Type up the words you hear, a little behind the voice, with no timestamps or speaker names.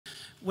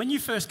When you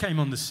first came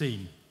on the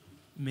scene,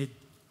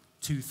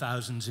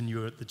 mid-2000s, and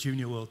you were at the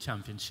Junior World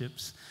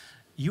Championships,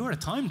 you were a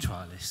time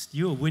trialist.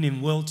 You were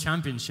winning world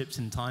championships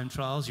in time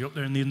trials. You're up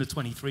there in the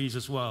under-23s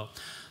as well.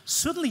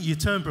 Suddenly you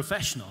turn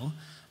professional,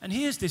 and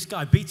here's this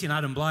guy beating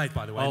Adam Blythe,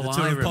 by the way, the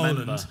Tour of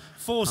Poland.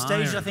 4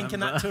 stages, I think, in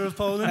that Tour of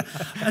Poland.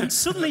 And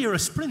suddenly you're a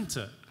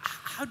sprinter.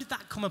 How did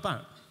that come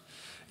about?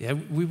 Yeah,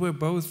 we were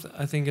both,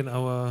 I think, in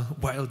our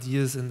wild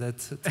years in that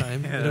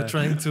time,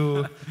 trying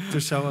to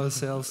show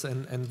ourselves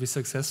and be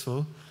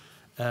successful.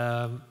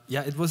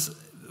 Yeah, it was,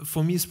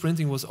 for me,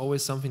 sprinting was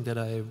always something that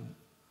I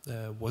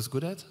was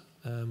good at,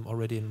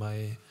 already in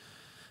my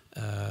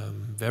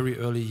very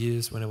early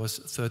years when I was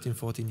 13,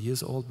 14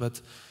 years old.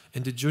 But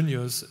in the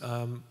juniors,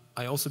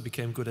 I also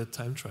became good at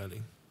time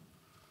trialing.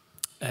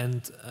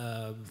 And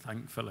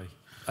thankfully.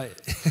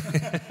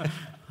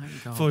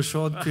 For a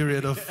short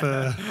period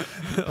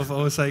of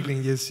our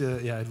cycling years,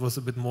 yeah, it was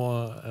a bit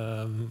more.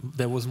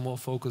 There was more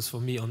focus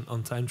for me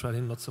on time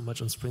trialing, not so much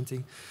on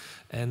sprinting,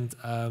 and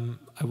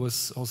I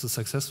was also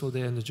successful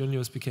there in the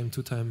juniors. Became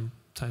 2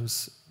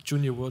 times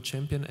junior world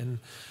champion, and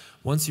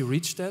once you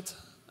reach that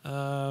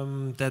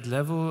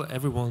level,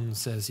 everyone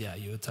says, "Yeah,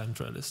 you're a time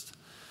trialist."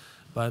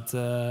 But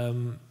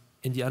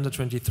in the under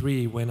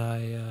 23, when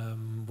I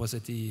was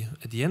at the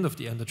end of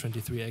the under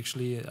 23,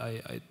 actually,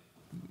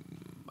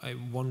 I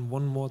won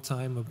one more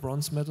time a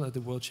bronze medal at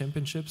the World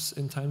Championships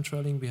in time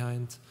trialing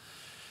behind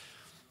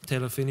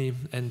Taylor Phinney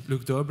and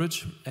Luke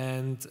Durbridge.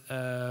 And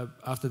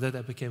after that,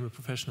 I became a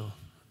professional.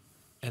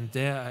 And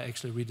there, I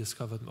actually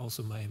rediscovered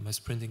also my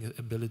sprinting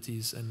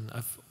abilities. And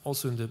I've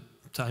also, in the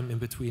time in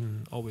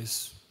between,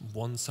 always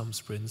won some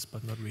sprints,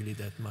 but not really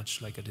that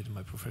much like I did in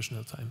my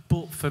professional time.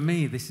 But for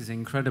me, this is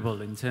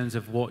incredible in terms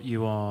of what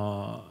you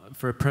are.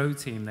 For a pro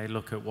team, they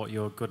look at what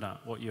you're good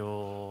at, what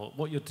you're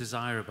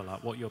desirable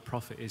at, what your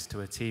profit is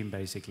to a team,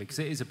 basically, because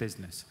it is a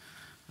business.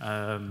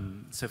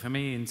 So for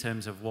me, in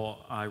terms of what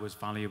I was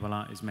valuable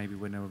at, is maybe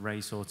win a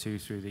race or 2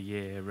 through the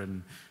year,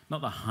 and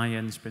not the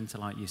high-end sprinter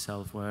like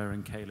yourself were,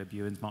 and Caleb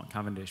Ewan's, Mark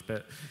Cavendish,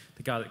 but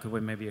the guy that could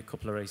win maybe a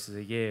couple of races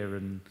a year.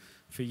 And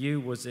for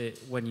you, was it,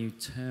 when you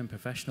turned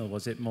professional,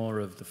 was it more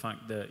of the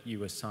fact that you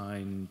were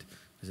signed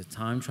as a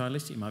time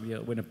trialist, you might be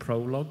able to win a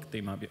prologue, that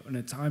you might be in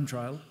a time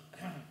trial?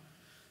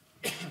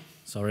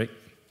 Sorry.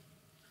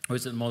 Or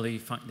was it more the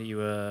fact that you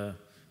were,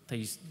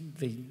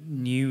 they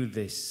knew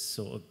this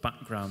sort of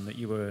background that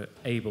you were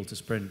able to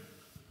sprint?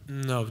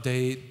 No,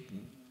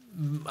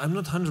 I'm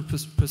not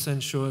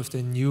 100% sure if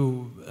they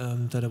knew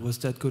that I was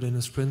that good in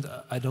a sprint.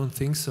 I don't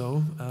think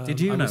so. Did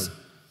you know?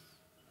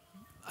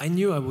 I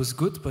knew I was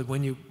good, but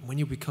when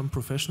you become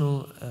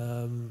professional,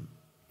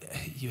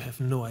 you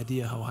have no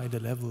idea how high the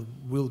level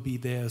will be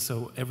there.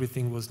 So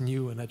everything was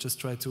new, and I just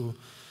tried to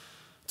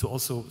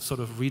also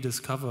sort of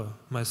rediscover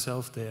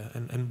myself there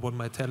and what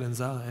my talents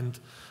are. And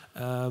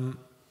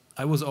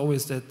I was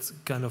always that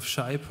kind of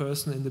shy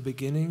person in the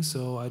beginning,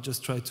 so I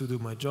just tried to do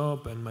my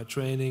job and my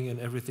training and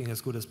everything as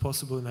good as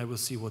possible, and I will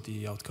see what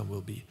the outcome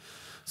will be.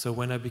 So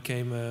when I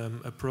became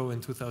a pro in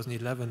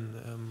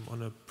 2011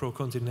 on a Pro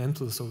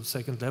Continental, so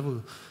second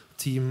level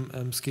team,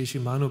 Ski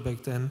Shimano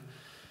back then,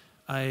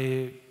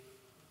 I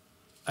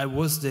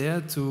was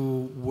there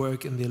to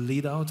work in the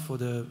lead out for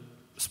the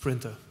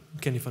sprinter,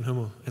 Kenny van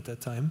Hummel at that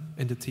time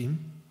in the team.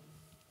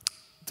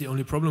 The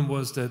only problem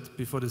was that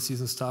before the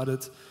season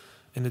started,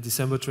 in the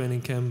December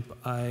training camp,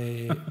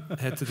 I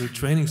had to do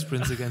training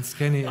sprints against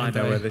Kenny. I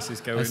know where this is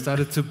going. I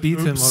started to beat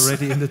him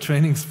already in the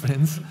training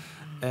sprints.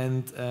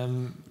 And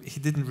he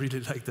didn't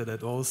really like that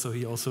at all, so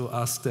he also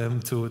asked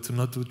them to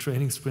not do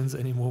training sprints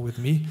anymore with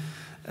me.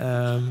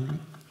 Yeah,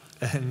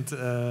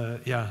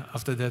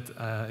 after that,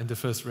 in the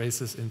first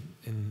races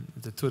in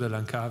the Tour of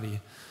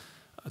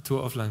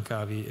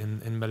Langkawi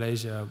in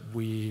Malaysia,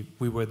 we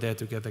were there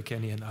together,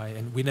 Kenny and I,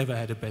 and we never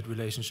had a bad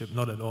relationship,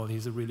 not at all.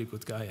 He's a really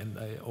good guy, and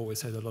I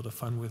always had a lot of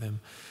fun with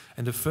him.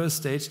 And the first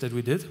stage that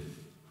we did,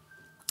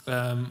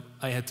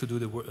 I had to do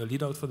the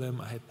lead out for them.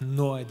 I had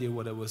no idea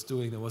what I was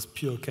doing. There was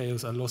pure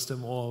chaos. I lost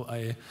them all.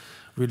 I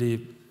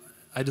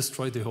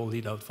destroyed the whole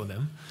lead out for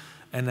them.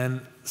 And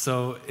then,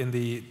 so in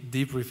the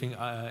debriefing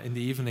in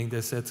the evening,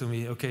 they said to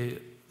me, "Okay,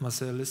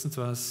 Marcel, listen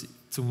to us.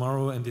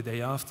 Tomorrow and the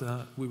day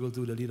after, we will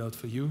do the lead out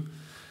for you.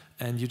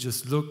 And you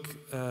just look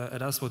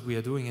at us, what we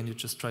are doing, and you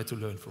just try to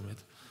learn from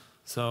it."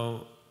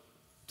 So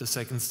the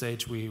second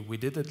stage, we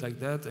did it like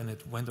that, and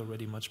it went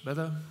already much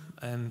better.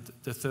 And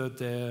the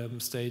third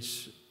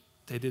stage,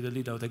 they did a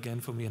lead out again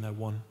for me, and I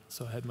won.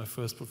 So I had my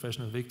first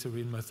professional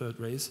victory in my third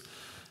race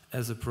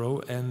as a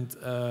pro. And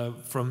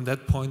from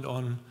that point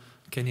on,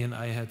 Kenny and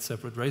I had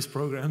separate race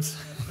programs.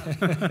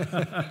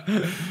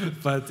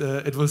 But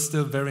it was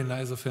still very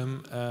nice of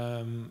him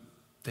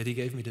that he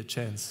gave me the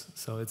chance.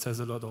 So it says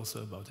a lot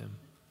also about him.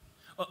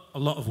 A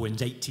lot of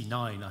wins,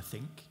 89, I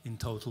think, in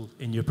total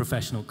in your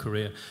professional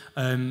career.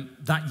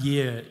 That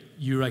year,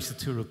 you raced the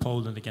Tour of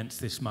Poland against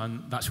this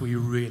man. That's where you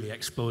really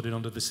exploded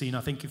onto the scene,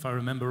 I think, if I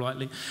remember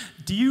rightly.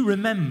 Do you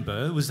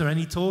remember, was there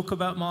any talk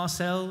about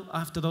Marcel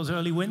after those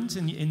early wins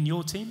in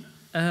your team?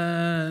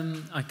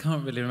 I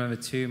can't really remember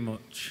too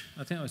much.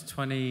 I think it was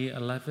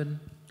 2011.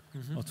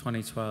 or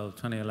 2012,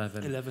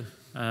 2011.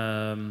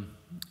 11.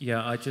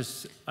 Yeah,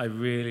 I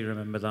really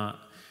remember that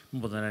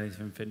more than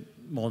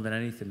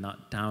anything,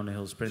 that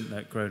downhill sprint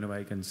that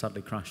Groenewegen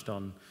sadly crashed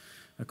on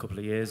a couple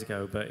of years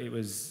ago. But it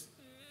was,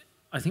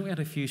 I think we had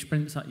a few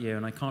sprints that year,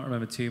 and I can't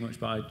remember too much,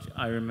 but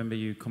I remember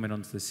you coming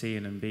onto the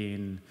scene and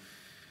being,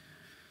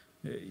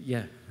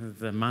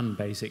 the man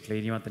basically.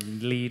 And you had the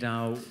lead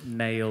out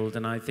nailed,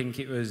 and I think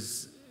that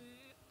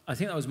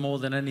was more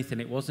than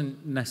anything. It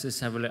wasn't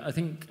necessarily, I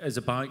think as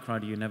a bike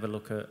rider, you never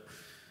look at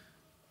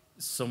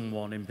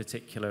someone in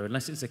particular,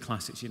 unless it's the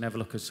classics, you never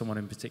look at someone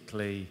in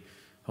particularly,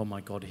 oh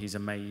my God, he's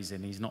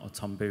amazing, he's not a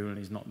Tom Boonen,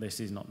 he's not this,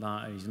 he's not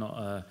that, he's not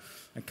a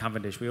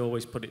Cavendish. We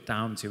always put it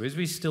down to, as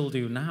we still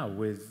do now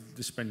with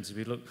the sprinters,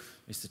 we look,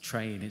 it's the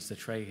train,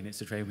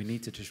 we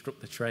need to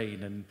disrupt the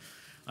train. And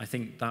I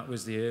think that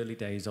was the early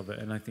days of it.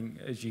 And I think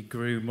as you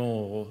grew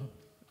more,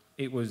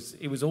 it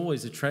was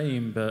always a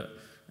train, but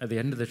at the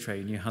end of the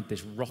train, you had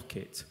this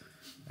rocket,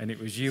 and it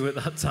was you at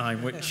that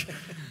time, which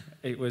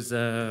it was.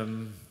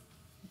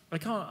 I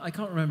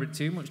can't remember it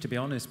too much, to be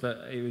honest,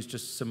 but it was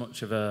just so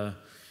much of a.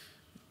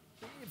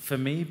 For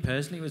me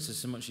personally, it was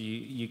just so much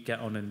you get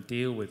on and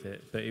deal with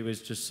it, but it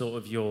was just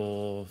sort of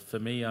for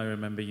me, I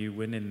remember you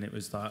winning. It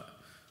was that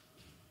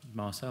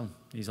Marcel,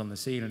 he's on the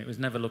scene, and it was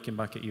never looking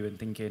back at you and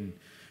thinking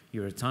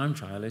you're a time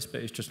trialist,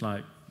 but it's just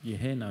like you're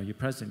here now, you're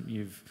present,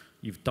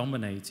 you've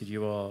dominated,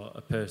 you are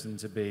a person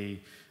to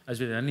be, as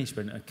with any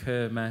sprint, a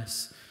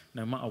kermesse,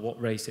 no matter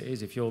what race it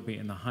is, if you're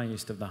beating the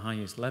highest of the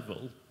highest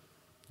level,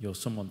 you're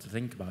someone to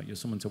think about, you're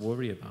someone to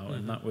worry about. Mm-hmm.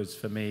 And that was,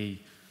 for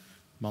me,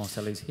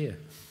 Marcel is here.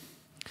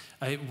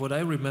 What I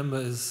remember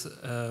is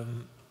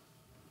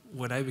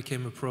when I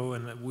became a pro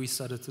and we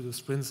started to do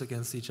sprints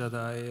against each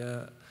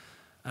other,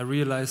 I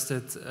realized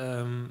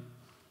that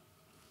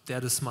they're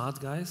the smart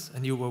guys,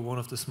 and you were one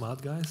of the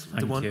smart guys.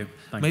 Thank you.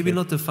 Maybe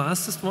not the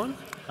fastest one.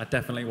 I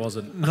definitely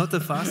wasn't. Not the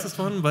fastest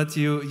one, but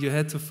you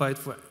had to fight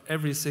for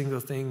every single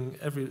thing,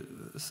 every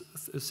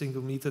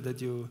single meter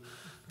that you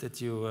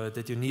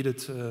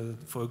needed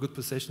for a good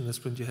position in the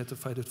sprint. You had to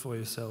fight it for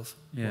yourself,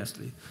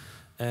 mostly.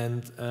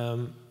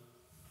 And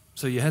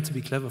so you had to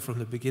be clever from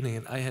the beginning,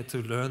 and I had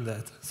to learn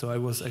that. So I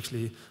was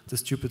actually the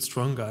stupid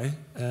strong guy,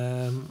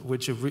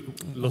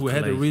 who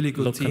had a really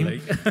good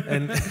team,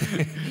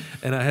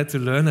 and I had to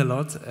learn a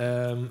lot.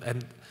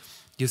 And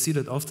you see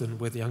that often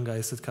with young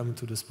guys that come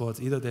into the sport.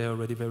 Either they're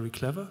already very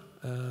clever,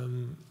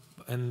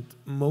 and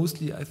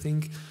mostly I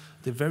think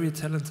the very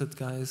talented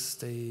guys,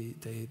 they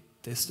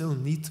still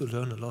need to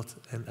learn a lot.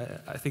 And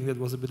I think that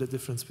was a bit of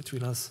difference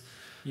between us.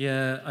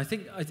 Yeah, I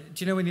think.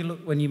 Do you know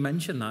when you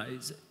mention that,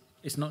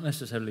 it's not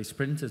necessarily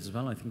sprinters as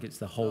well. I think it's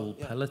the whole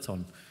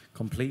peloton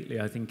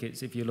completely. I think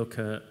it's, if you look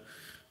at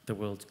the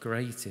world's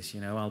greatest,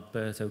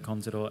 Alberto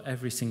Contador,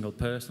 every single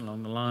person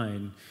along the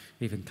line,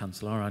 even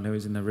Cancellara, I know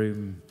he's in the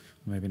room,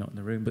 maybe not in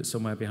the room, but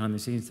somewhere behind the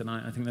scenes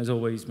tonight. I think there's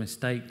always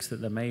mistakes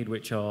that they're made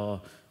which are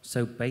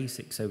so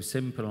basic, so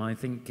simple. And I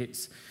think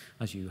it's,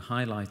 as you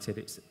highlighted,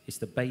 it's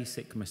the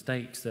basic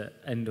mistakes that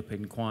end up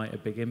in quite a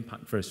big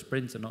impact for a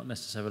sprinter, not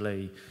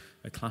necessarily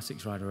a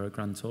classics rider or a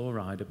Grand Tour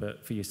rider,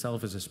 but for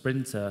yourself as a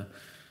sprinter,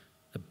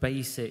 a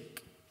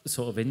basic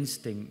sort of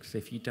instinct,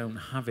 if you don't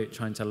have it,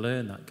 trying to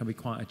learn that can be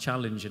quite a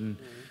challenge. And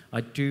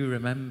I do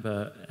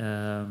remember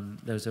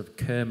there was a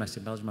kermesse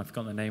in Belgium, I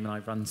forgot the name, and I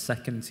ran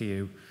second to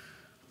you.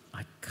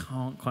 I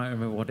can't quite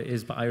remember what it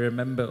is, but I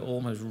remember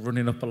almost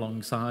running up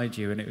alongside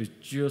you, and it was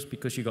just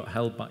because you got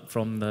held back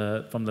from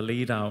the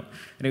lead out.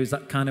 And it was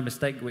that kind of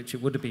mistake, which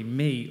it would have been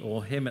me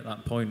or him at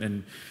that point,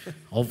 and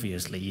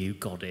obviously you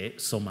got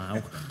it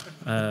somehow.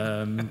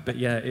 But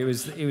yeah, it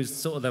was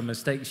sort of the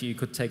mistakes you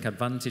could take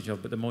advantage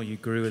of, but the more you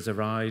grew as a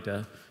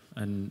rider,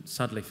 and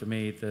sadly for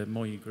me, the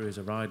more you grew as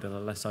a rider, the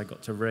less I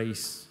got to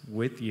race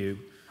with you,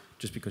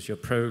 just because your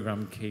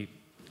program keep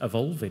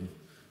evolving.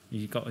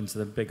 You got into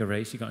the bigger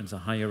race, you got into the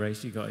higher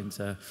race, you got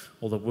into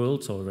all the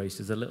World Tour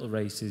races. The little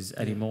races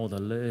anymore,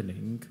 the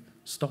learning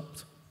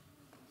stopped.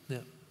 Yeah,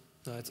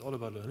 no, it's all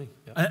about learning.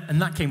 Yeah.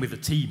 And that came with the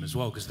team as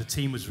well, because the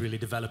team was really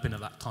developing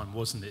at that time,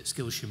 wasn't it?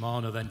 Skills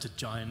Shimano, then to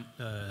giant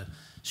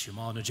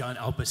Shimano, giant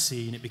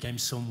Alpecin, it became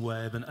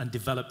Sunweb and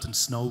developed and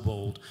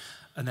snowballed.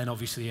 And then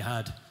obviously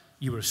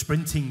you were a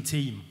sprinting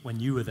team when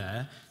you were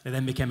there. They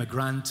then became a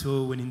Grand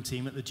Tour winning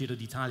team at the Giro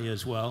d'Italia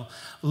as well.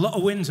 A lot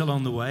of wins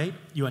along the way.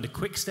 You had a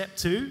quick step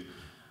too.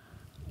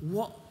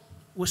 What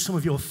were some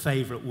of your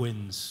favourite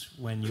wins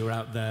when you were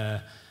out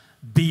there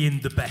being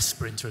the best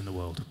sprinter in the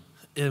world?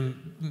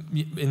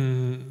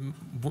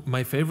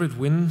 My favourite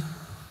win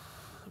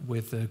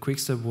with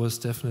Quickstep was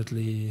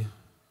definitely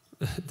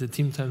the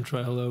Team Time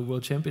Trial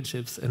World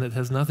Championships, and it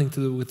has nothing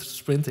to do with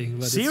sprinting.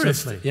 But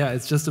seriously?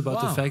 It's just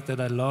about the fact that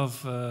I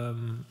love...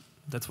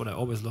 that's what I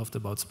always loved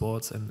about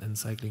sports and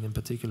cycling in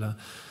particular,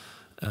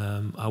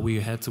 how we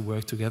had to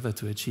work together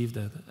to achieve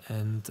that.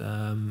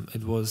 And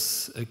it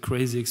was a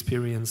crazy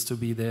experience to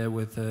be there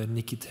with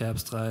Niki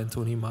Terpstra and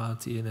Tony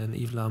Martin and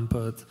Yves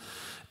Lampert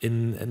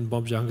and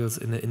Bob Jungels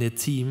in a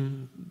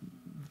team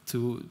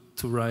to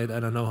ride.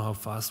 I don't know how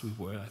fast we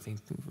were, I think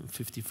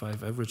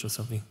 55 average or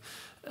something.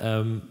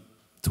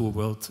 Tour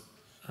World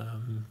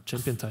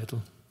Champion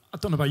title. I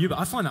don't know about you, but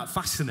I find that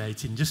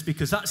fascinating just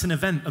because that's an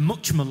event, a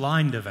much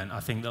maligned event, I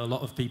think, that a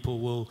lot of people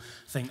will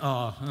think,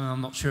 oh, I'm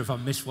not sure if I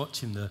miss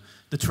watching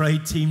the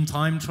trade team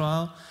time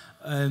trial.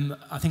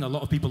 I think a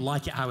lot of people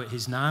like it how it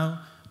is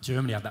now.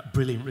 Germany had that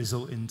brilliant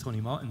result in Tony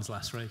Martin's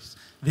last race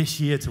this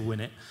year to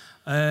win it.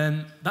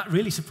 That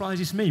really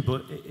surprises me,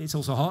 but it's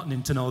also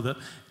heartening to know that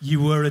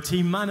you were a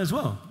team man as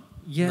well.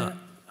 Yeah, no.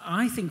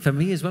 I think for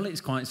me as well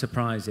it's quite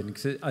surprising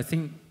because I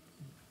think,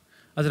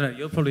 I don't know,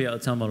 you'll probably be able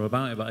to tell more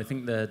about it, but I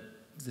think the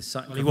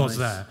sacrifice... Well, he was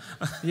there.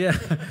 Yeah,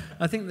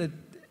 I think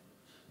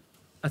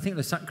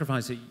the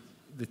sacrifice that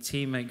the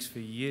team makes for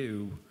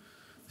you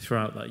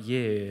throughout that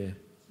year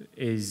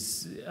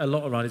is... A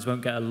lot of riders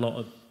won't get a lot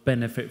of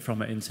benefit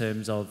from it in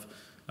terms of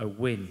a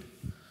win.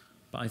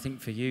 But I think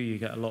for you, you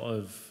get a lot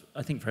of...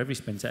 I think for every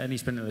sprinter, any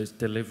sprinter that's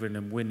delivering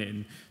and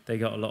winning, they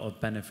got a lot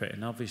of benefit.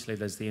 And obviously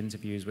there's the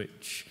interviews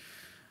which...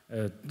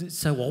 it's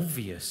so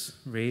obvious,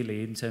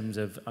 really, in terms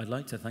of I'd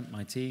like to thank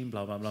my team,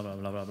 blah blah blah blah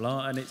blah blah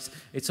blah, and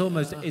it's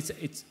almost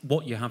it's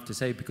what you have to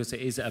say because it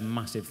is a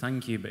massive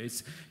thank you, but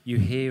it's you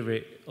hear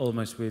it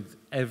almost with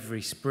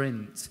every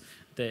sprint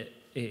that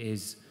it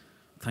is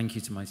thank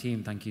you to my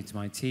team,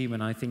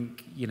 and I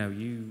think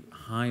you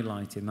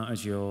highlighting that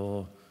as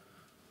your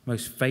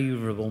most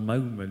favourable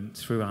moment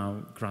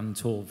throughout Grand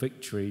Tour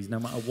victories, no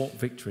matter what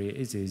victory it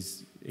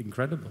is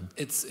incredible.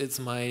 It's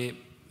my,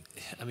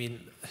 I mean.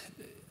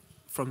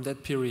 From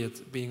that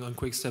period, being on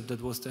Quick Step,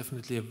 that was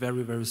definitely a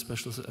very, very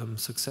special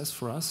success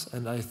for us.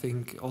 And I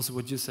think also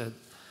what you said,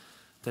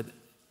 that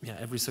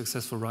every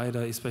successful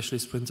rider, especially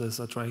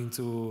sprinters, are trying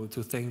to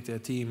thank their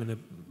team in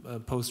a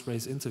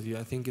post-race interview.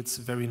 I think it's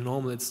very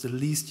normal. It's the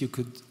least you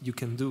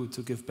can do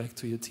to give back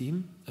to your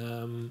team,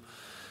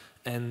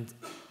 and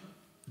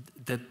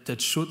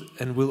that should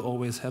and will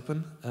always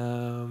happen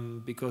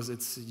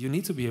because you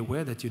need to be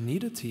aware that you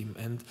need a team.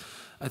 And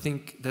I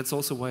think that's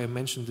also why I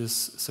mentioned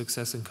this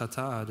success in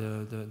Qatar,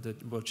 the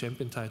World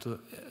Champion title.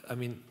 I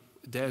mean,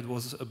 there it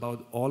was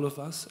about all of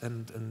us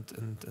and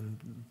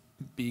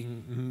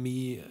being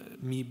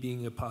me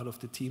being a part of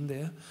the team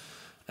there,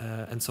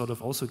 and sort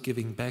of also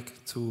giving back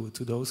to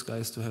those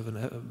guys to have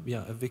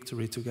a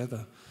victory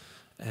together.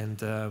 And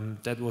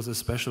that was a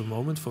special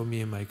moment for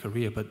me in my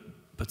career,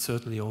 but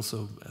certainly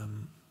also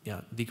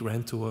the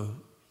Grand Tour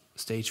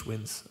stage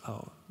wins.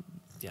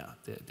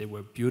 They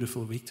were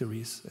beautiful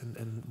victories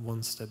and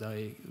ones that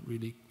I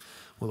really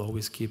will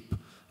always keep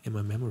in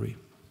my memory.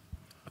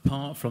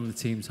 Apart from the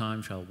team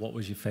time trial, what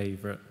was your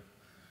favourite?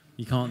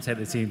 You can't take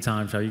the team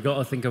time trial. You've got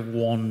to think of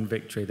one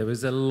victory. There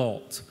was a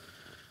lot,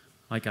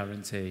 I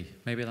guarantee.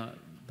 Maybe that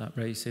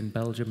race in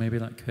Belgium, maybe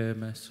that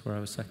Kermis where I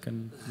was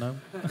second. No?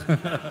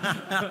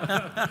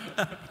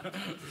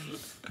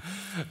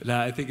 No,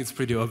 I think it's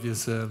pretty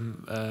obvious.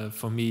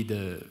 For me,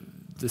 the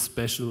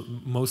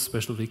most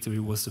special victory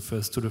was the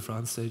first Tour de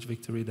France stage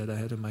victory that I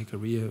had in my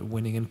career,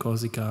 winning in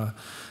Corsica,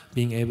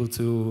 being able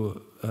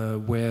to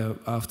wear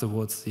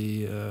afterwards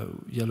the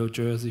yellow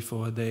jersey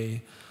for a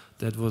day.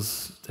 That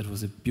was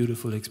a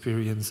beautiful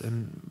experience,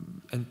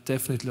 and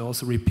definitely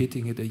also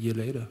repeating it a year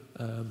later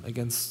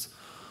against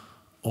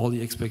all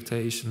the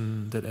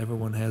expectation that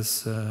everyone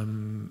has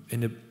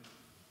in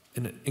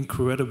an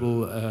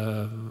incredible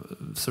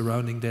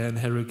surrounding there in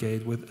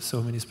Harrogate with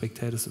so many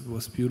spectators. It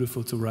was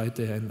beautiful to ride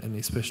there and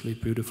especially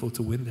beautiful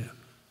to win there.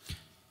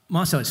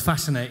 Marcel, it's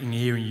fascinating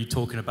hearing you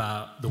talking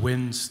about the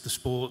wins, the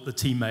sport, the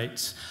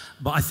teammates.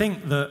 But I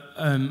think that,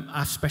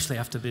 especially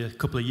after the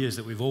couple of years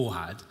that we've all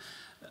had,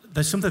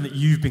 there's something that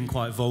you've been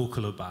quite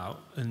vocal about,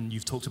 and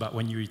you've talked about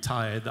when you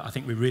retired, that I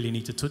think we really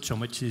need to touch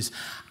on, which is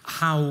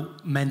how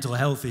mental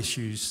health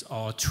issues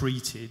are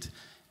treated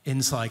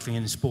in cycling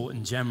and in sport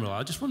in general.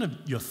 I just wanted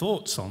your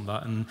thoughts on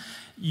that. And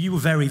you were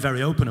very,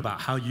 very open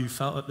about how you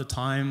felt at the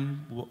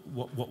time,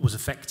 what was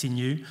affecting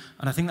you.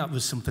 And I think that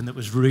was something that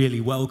was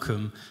really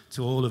welcome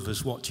to all of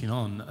us watching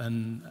on.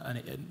 And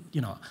I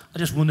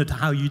just wondered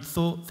how you'd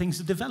thought things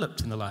had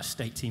developed in the last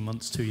 18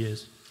 months, 2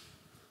 years.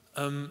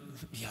 I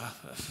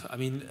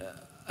mean,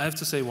 I have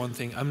to say one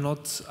thing. I'm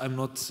not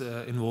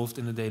involved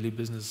in the daily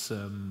business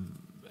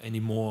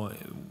anymore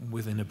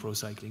within a pro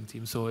cycling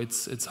team, so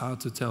it's hard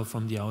to tell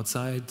from the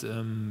outside.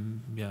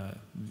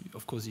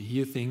 Of course you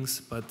hear things,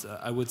 but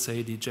I would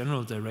say the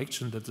general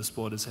direction that the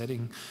sport is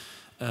heading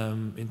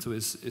into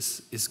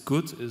is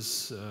good.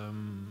 Is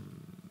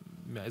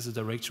a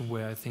direction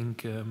where I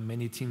think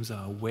many teams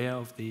are aware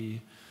of the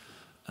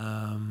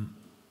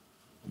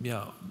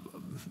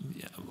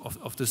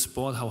of the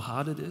sport, how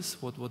hard it is,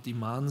 what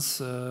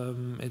demands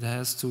it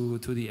has to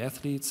the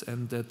athletes,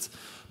 and that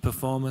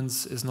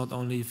performance is not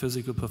only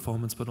physical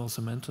performance but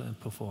also mental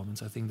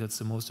performance. I think that's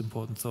the most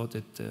important thought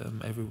that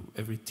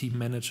every team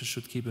manager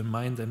should keep in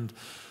mind. And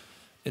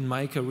in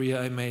my career,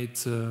 I made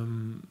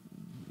 2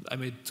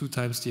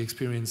 times the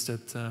experience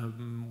that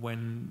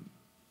when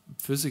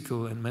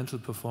physical and mental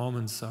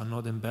performance are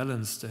not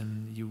imbalanced,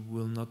 then you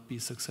will not be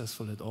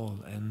successful at all.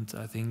 And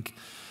I think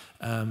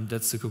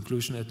that's the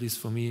conclusion, at least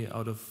for me,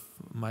 out of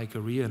my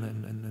career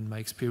and my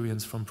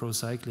experience from pro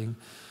cycling,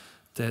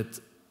 that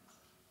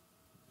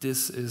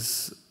this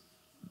is,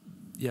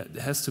 yeah,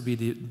 it has to be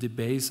the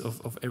base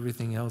of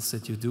everything else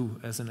that you do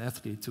as an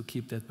athlete, to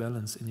keep that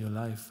balance in your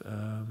life.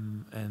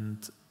 And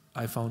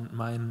I found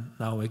mine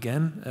now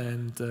again,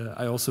 and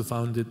I also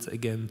found it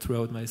again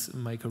throughout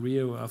my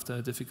career. After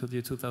a difficult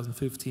year,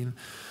 2015,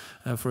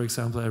 for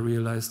example, I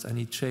realized I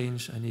need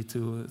change. I need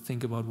to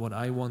think about what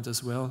I want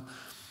as well.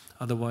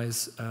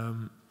 Otherwise,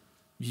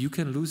 you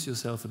can lose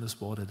yourself in the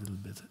sport a little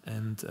bit,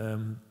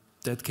 and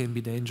that can be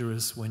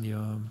dangerous when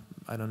you're,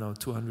 I don't know,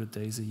 200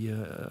 days a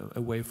year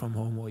away from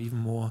home, or even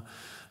more.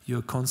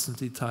 You're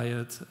constantly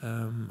tired.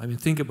 I mean,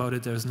 think about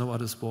it. There's no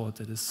other sport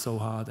that is so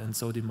hard and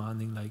so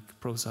demanding like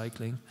pro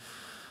cycling.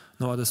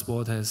 No other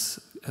sport has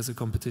a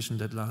competition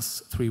that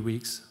lasts 3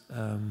 weeks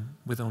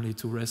with only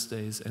 2 rest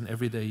days, and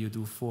every day you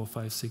do 4,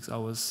 5, 6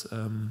 hours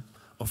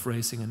of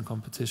racing and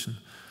competition.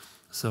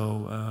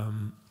 So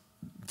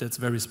that's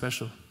very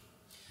special.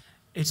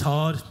 It's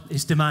hard,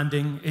 it's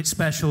demanding, it's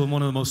special, and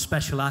one of the most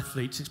special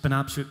athletes. It's been an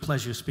absolute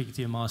pleasure speaking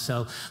to you,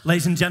 Marcel.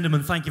 Ladies and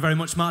gentlemen, thank you very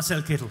much,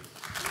 Marcel Kittel.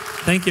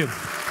 Thank you.